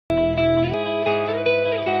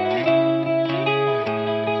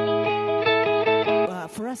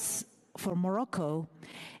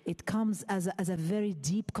it comes as a very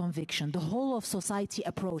deep conviction, the whole of society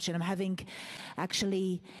approach. And I'm having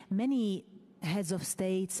actually many heads of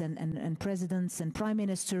states and presidents and prime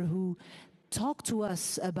minister who talk to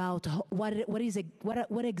us about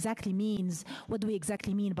what exactly means, what do we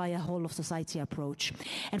exactly mean by a whole of society approach.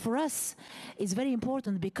 And for us, it's very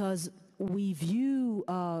important because we view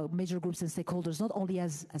major groups and stakeholders not only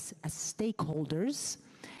as stakeholders,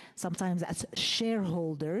 sometimes as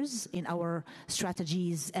shareholders in our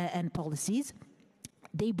strategies and policies.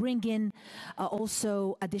 They bring in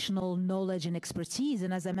also additional knowledge and expertise.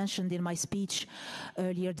 And as I mentioned in my speech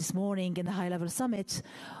earlier this morning in the high-level summit,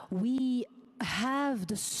 we have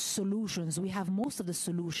the solutions, we have most of the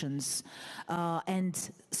solutions,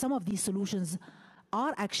 and some of these solutions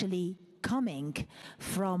are actually coming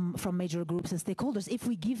from major groups and stakeholders if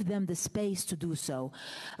we give them the space to do so.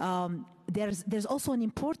 There's also an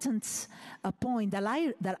important point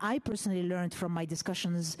that I personally learned from my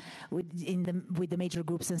discussions with the major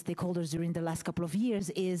groups and stakeholders during the last couple of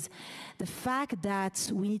years is the fact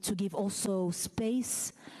that we need to give also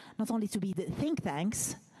space not only to be the think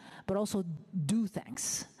tanks, but also do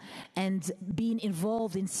things, and being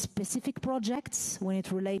involved in specific projects when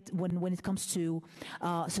it comes to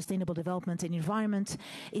sustainable development and environment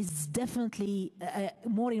is definitely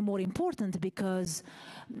more and more important, because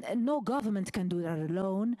no government can do that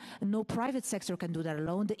alone, no private sector can do that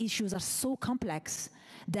alone. The issues are so complex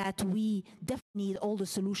that we definitely need all the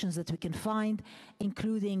solutions that we can find,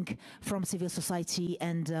 including from civil society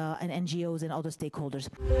and NGOs and other stakeholders.